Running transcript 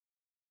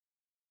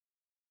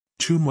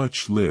Too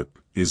Much Lip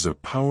is a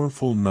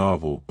powerful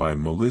novel by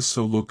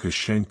Melissa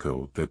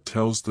Lucashenko that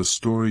tells the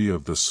story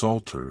of the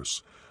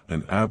Salters,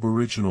 an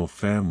Aboriginal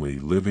family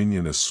living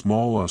in a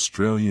small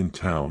Australian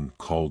town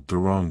called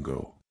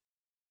Durrongo.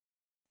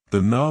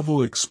 The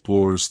novel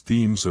explores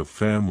themes of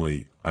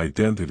family,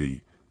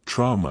 identity,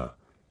 trauma,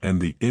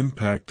 and the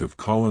impact of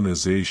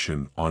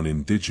colonization on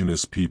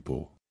Indigenous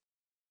people.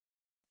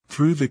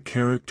 Through the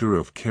character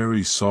of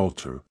Kerry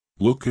Salter,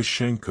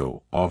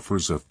 Lucashenko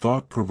offers a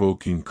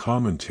thought-provoking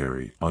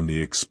commentary on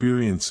the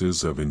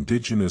experiences of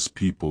Indigenous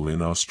people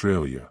in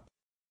Australia.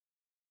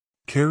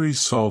 Kerry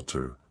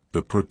Salter,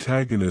 the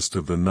protagonist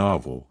of the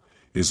novel,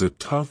 is a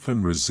tough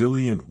and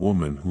resilient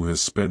woman who has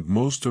spent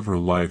most of her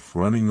life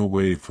running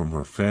away from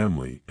her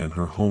family and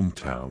her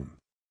hometown.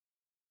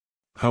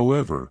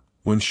 However,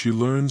 when she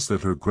learns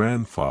that her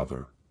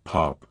grandfather,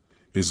 Pop,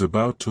 is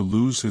about to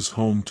lose his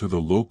home to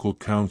the local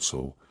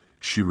council,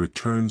 she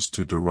returns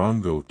to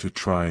Durrongo to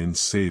try and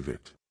save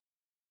it.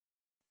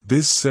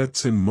 This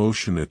sets in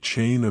motion a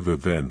chain of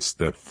events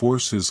that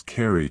forces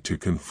Kerry to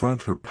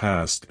confront her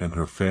past and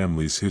her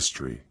family's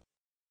history.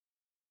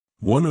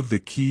 One of the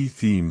key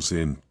themes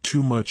in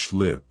Too Much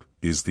Lip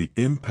is the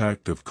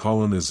impact of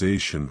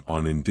colonization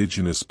on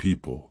Indigenous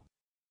people.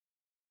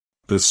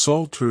 The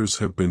Salters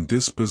have been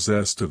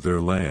dispossessed of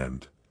their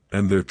land,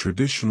 and their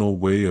traditional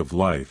way of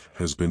life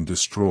has been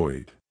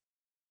destroyed.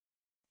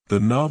 The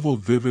novel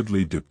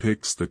vividly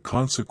depicts the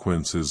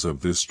consequences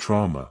of this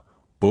trauma,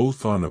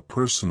 both on a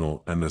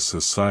personal and a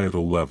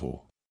societal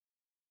level.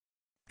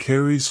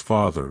 Kerry's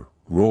father,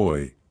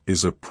 Roy,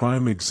 is a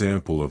prime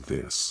example of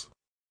this.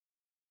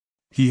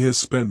 He has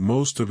spent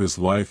most of his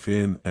life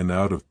in and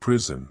out of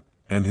prison,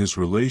 and his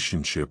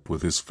relationship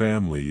with his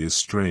family is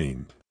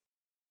strained.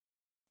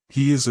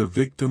 He is a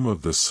victim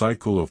of the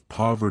cycle of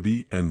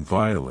poverty and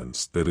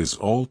violence that is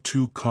all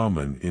too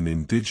common in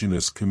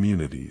Indigenous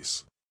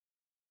communities.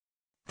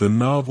 The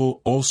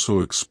novel also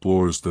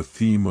explores the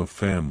theme of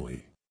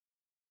family.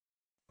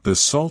 The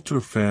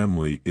Salter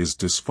family is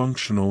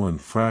dysfunctional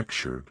and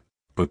fractured,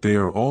 but they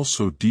are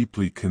also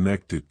deeply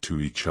connected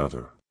to each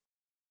other.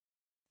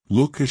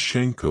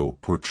 Lucashenko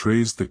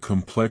portrays the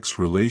complex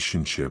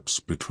relationships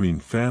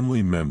between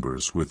family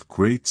members with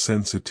great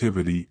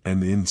sensitivity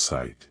and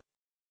insight.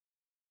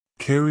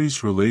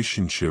 Kerry's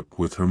relationship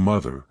with her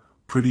mother,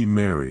 Pretty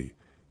Mary,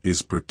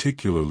 is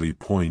particularly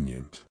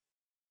poignant.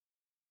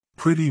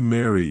 Pretty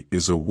Mary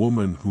is a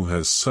woman who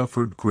has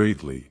suffered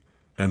greatly,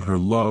 and her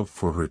love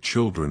for her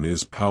children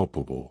is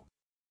palpable.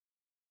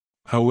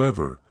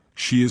 However,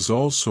 she is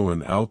also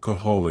an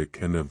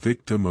alcoholic and a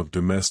victim of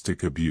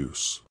domestic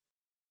abuse.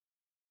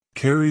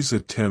 Kerry's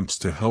attempts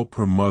to help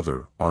her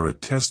mother are a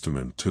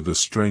testament to the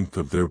strength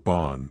of their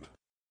bond.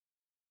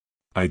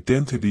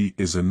 Identity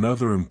is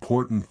another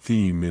important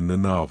theme in the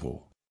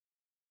novel.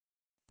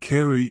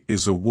 Kerry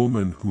is a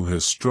woman who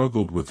has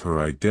struggled with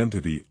her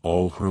identity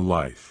all her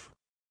life.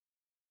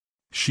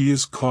 She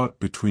is caught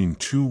between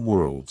two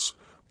worlds,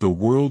 the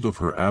world of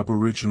her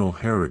Aboriginal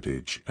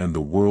heritage and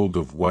the world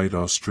of white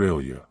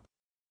Australia.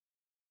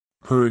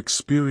 Her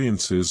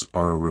experiences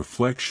are a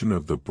reflection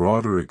of the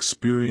broader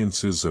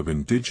experiences of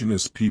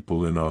Indigenous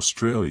people in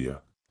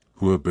Australia,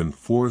 who have been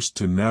forced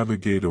to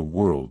navigate a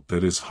world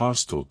that is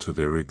hostile to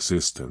their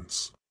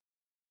existence.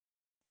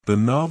 The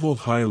novel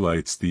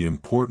highlights the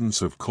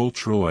importance of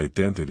cultural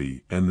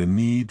identity and the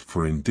need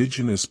for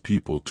Indigenous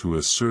people to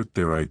assert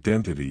their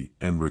identity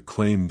and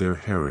reclaim their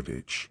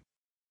heritage.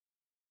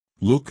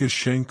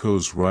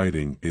 Lucashenko's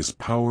writing is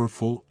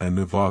powerful and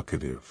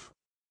evocative.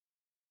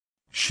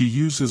 She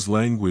uses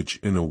language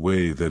in a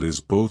way that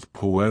is both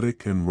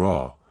poetic and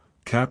raw,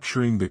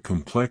 capturing the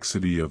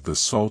complexity of the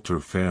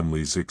Salter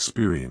family's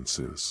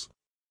experiences.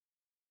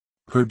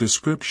 Her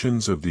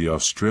descriptions of the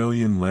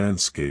Australian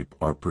landscape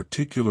are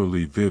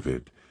particularly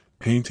vivid,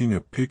 painting a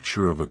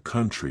picture of a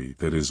country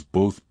that is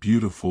both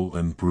beautiful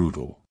and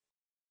brutal.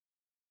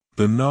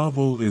 The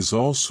novel is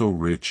also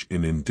rich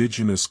in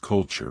Indigenous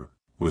culture,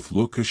 with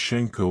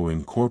Lucashenko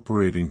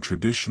incorporating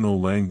traditional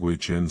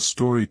language and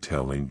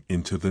storytelling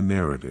into the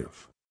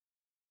narrative.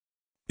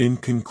 In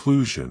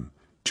conclusion,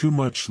 Too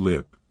Much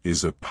Lip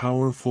is a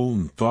powerful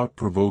and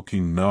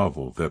thought-provoking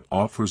novel that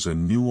offers a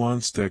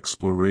nuanced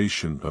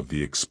exploration of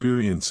the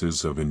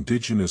experiences of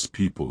Indigenous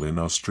people in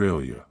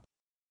Australia.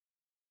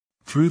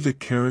 Through the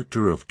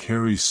character of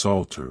Kerry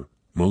Salter,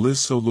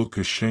 Melissa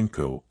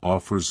Lucashenko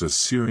offers a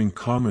searing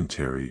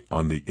commentary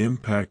on the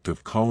impact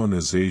of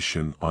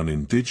colonization on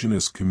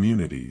Indigenous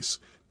communities,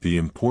 the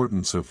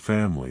importance of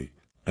family,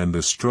 and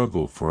the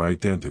struggle for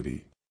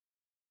identity.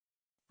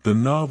 The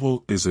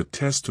novel is a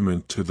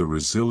testament to the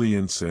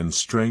resilience and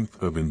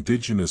strength of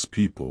Indigenous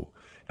people,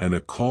 and a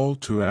call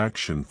to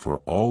action for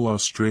all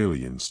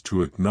Australians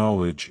to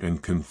acknowledge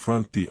and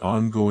confront the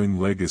ongoing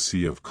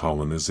legacy of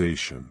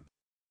colonization.